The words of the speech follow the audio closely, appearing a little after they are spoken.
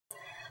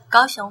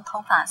高雄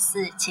通法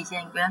寺期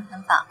间盂兰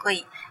盆法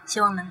会，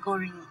希望能够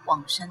让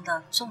往生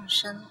的众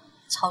生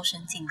超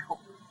生净土。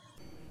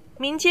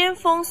民间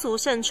风俗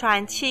盛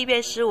传，7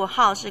月15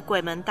号是鬼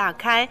门大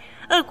开，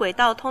恶鬼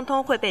道通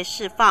通会被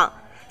释放，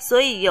所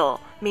以有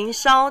明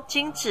烧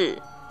金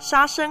纸、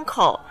杀牲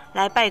口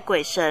来拜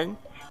鬼神。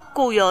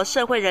故有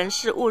社会人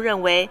士误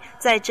认为，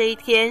在这一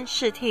天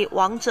是替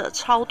亡者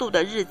超度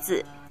的日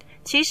子，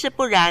其实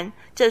不然，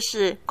这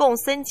是供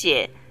僧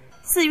节。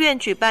寺院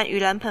举办盂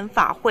兰盆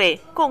法会，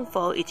供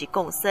佛以及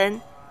供僧。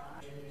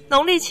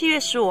农历7月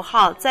15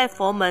号，在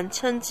佛门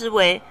称之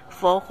为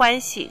佛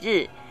欢喜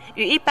日，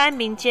与一般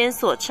民间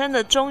所称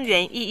的中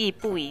元意义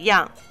不一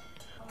样。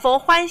佛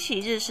欢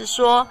喜日是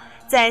说，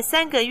在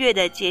3个月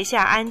的结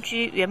夏安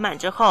居圆满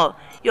之后，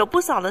有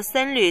不少的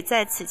僧侣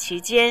在此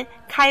期间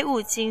开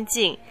悟精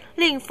进，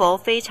令佛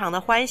非常的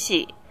欢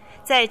喜。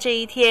在这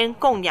一天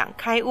供养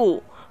开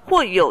悟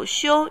或有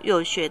修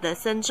有学的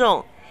僧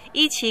众，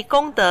依其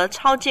功德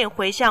超荐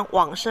回向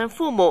往生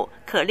父母，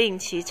可令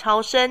其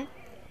超生。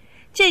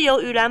借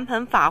由盂兰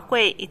盆法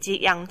会以及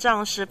仰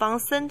仗十方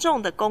僧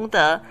众的功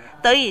德，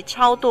得以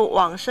超度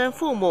往生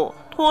父母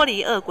脱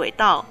离恶鬼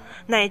道，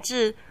乃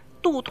至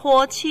度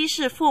脱七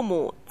世父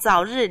母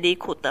早日离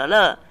苦得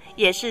乐，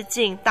也是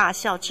尽大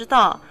孝之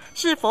道，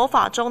是佛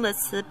法中的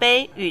慈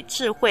悲与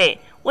智慧、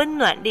温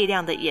暖力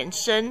量的延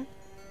伸。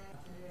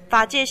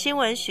法界新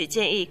闻许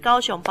建议高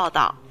雄报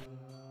道。